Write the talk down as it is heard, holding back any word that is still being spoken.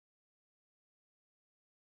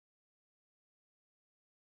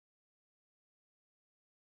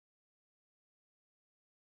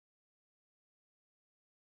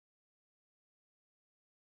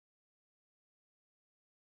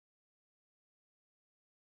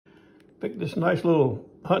Picked this nice little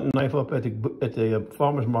hunting knife up at the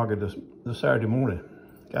farmer's market this Saturday morning.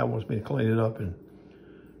 Guy wants me to clean it up and,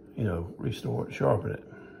 you know, restore it, sharpen it.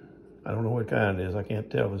 I don't know what kind it is. I can't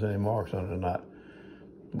tell if there's any marks on it or not.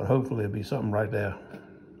 But hopefully it'll be something right there.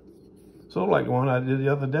 Sort of like the one I did the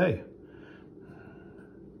other day.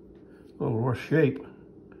 A little worse shape.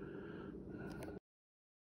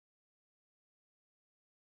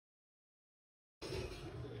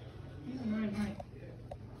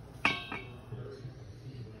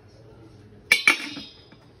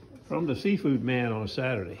 From the seafood man on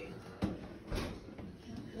Saturday.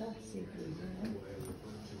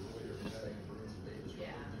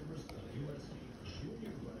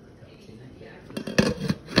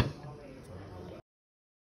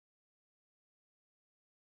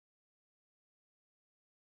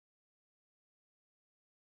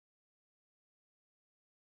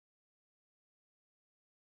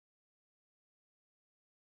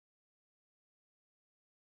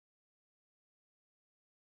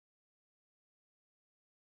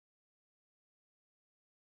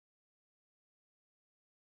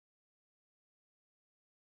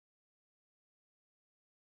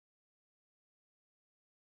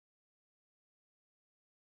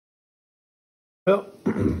 Well,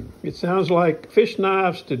 it sounds like fish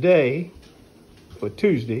knives today for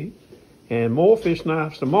Tuesday and more fish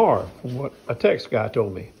knives tomorrow from what a text guy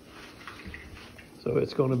told me. So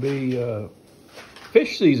it's going to be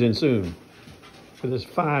fish season soon. For this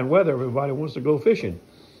fine weather, everybody wants to go fishing.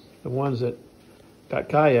 The ones that got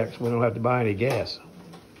kayaks, we don't have to buy any gas.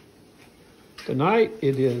 Tonight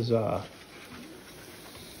it is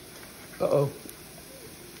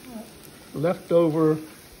leftover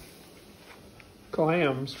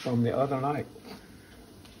clams from the other night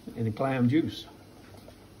and the clam juice.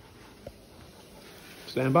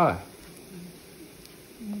 Stand by.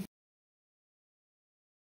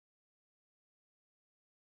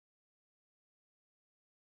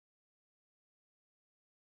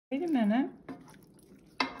 Wait a minute.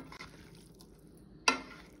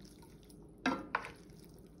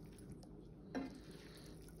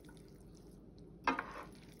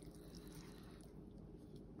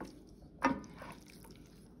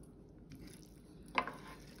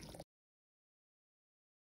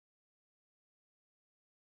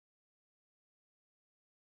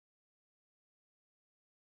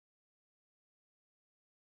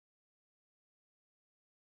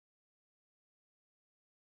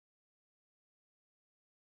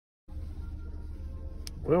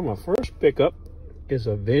 Well, my first pickup is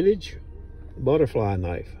a vintage butterfly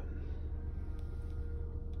knife.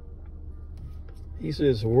 He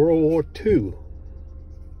says World War II.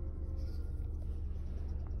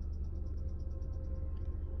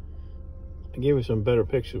 I'll give you some better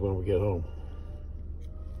pictures when we get home.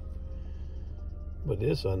 But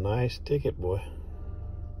it's a nice ticket, boy.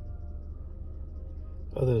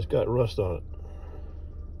 Other than it's got rust on it.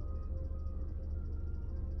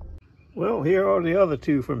 Well, here are the other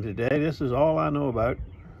two from today. This is all I know about.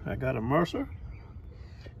 I got a Mercer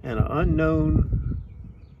and an unknown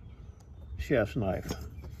chef's knife.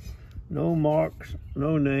 No marks,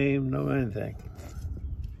 no name, no anything.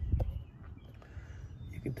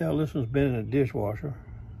 You can tell this one's been in a dishwasher.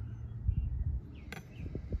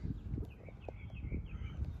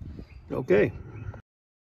 Okay.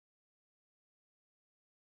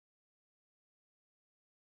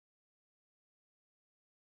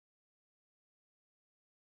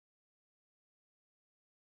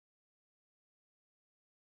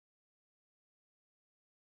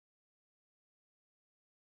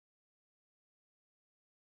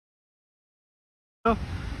 Well,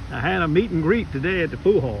 I had a meet and greet today at the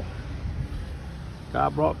pool hall.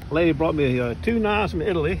 Lady brought me two knives from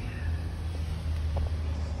Italy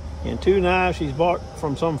and two knives she's bought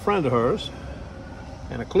from some friend of hers,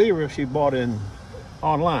 and a cleaver she bought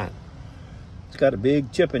online. It's got a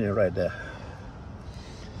big chip in it right there.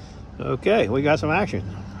 Okay, we got some action.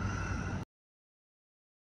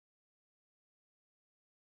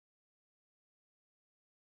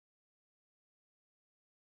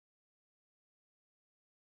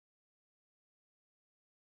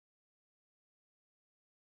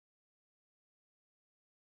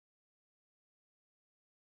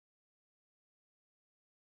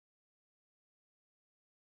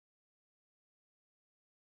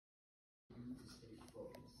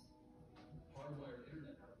 Hardwired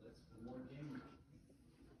internet outlets for more game room.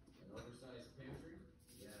 An oversized pantry?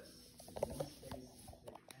 Yes. More space to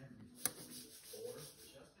fit everything. Or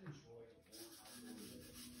just enjoy more outdoor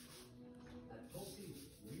living. At Pulte,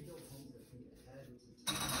 we build homes that think ahead to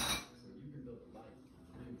tomorrow, so you can build a life you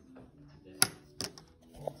dream of today.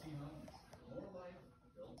 Pulte Homes. More life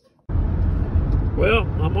built in. Well,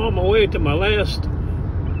 I'm on my way to my last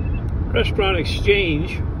restaurant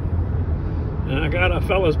exchange, and I got a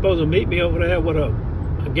fella supposed to meet me over there with a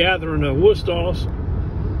gathering of Woostals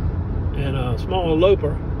and a small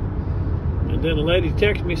loper. And then the lady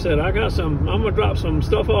texted me, said, I'm gonna drop some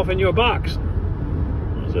stuff off in your box.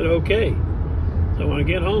 I said, okay. So when I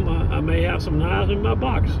get home, I may have some knives in my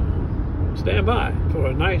box. Stand by for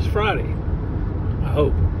a nice Friday, I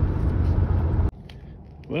hope.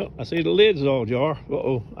 Well, I see the lid's all ajar.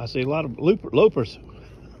 Uh-oh, I see a lot of lopers.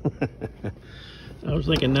 I was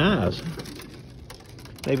thinking knives.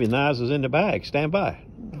 Maybe knives is in the bag. Stand by.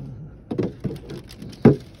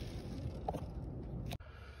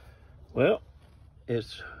 Well,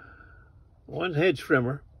 it's one hedge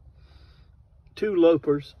trimmer, 2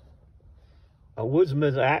 lopers, a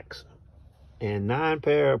woodsman's axe, and 9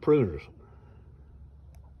 pair of pruners.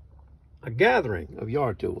 A gathering of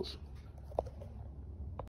yard tools.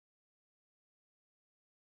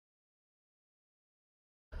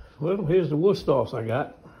 Well, here's the Woostals I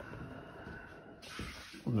got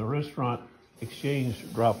from the restaurant exchange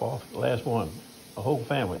drop-off. The last one, a whole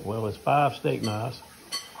family. Well, it's 5 steak knives,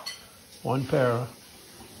 1 pair of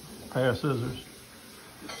scissors,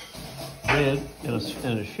 lead,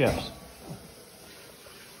 and a chef's.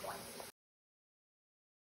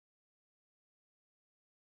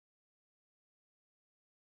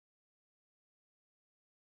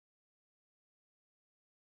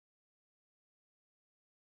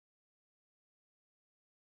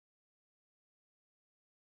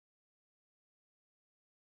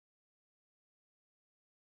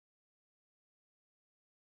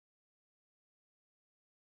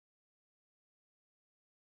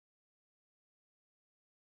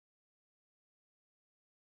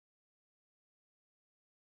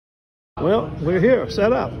 Well, we're here,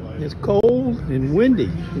 set up. It's cold and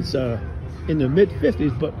windy. It's in the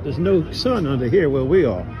mid-50s, but there's no sun under here where we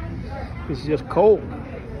are. It's just cold.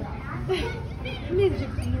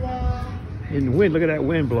 And the wind, look at that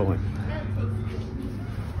wind blowing.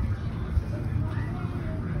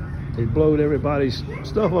 They blowed everybody's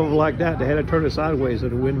stuff over like that. They had to turn it sideways so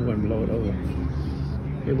the wind wouldn't blow it over.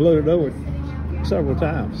 They blew it over several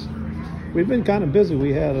times. We've been kind of busy.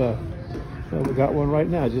 We had well, we got one right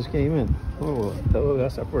now, it just came in. Oh,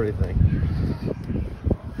 that's a pretty thing.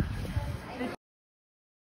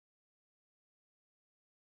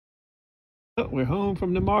 Oh, we're home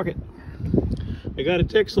from the market. We got a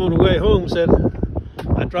text on the way home, said,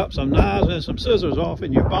 I dropped some knives and some scissors off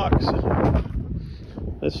in your box.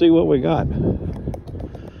 Let's see what we got.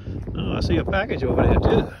 Oh, I see a package over there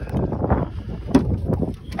too.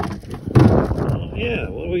 Oh yeah,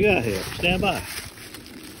 what do we got here? Stand by.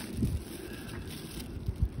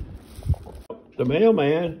 The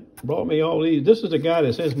mailman brought me all these. This is the guy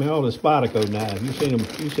that sends me all the Spyderco knives.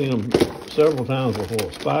 You've seen them several times before.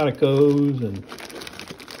 Spydercos and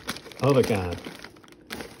other kinds.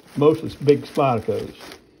 Mostly big Spydercos.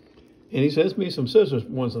 And he sends me some scissors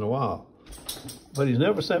once in a while. But he's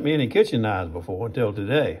never sent me any kitchen knives before until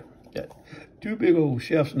today. Got 2 big old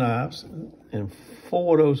chef's knives and 5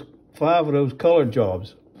 of those colored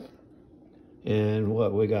jobs. And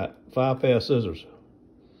what we got? 5 pair of scissors.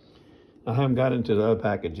 I haven't got into the other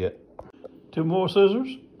package yet. 2 more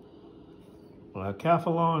scissors, a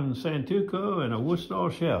Calphalon Santuco, and a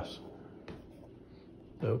Woostall Chef's.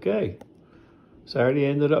 Okay. Saturday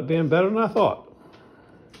ended up being better than I thought.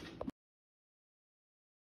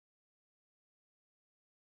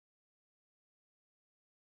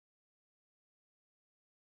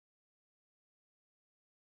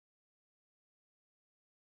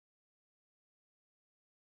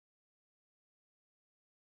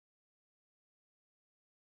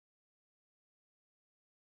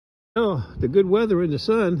 Oh, the good weather and the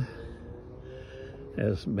sun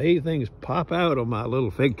has made things pop out on my little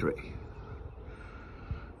fig tree.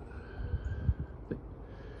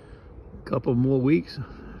 A couple more weeks,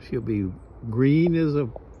 she'll be green as a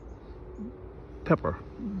pepper.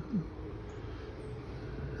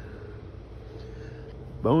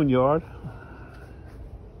 Boneyard.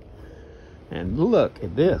 And look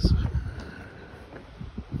at this.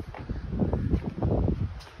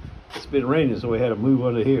 It's been raining, so we had to move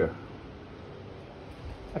under here.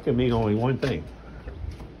 That could mean only one thing.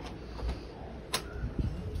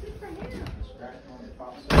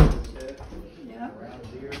 Yeah.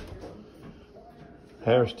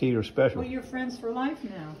 Harris Teeter special. Well, you're friends for life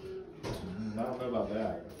now. I don't know about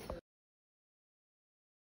that.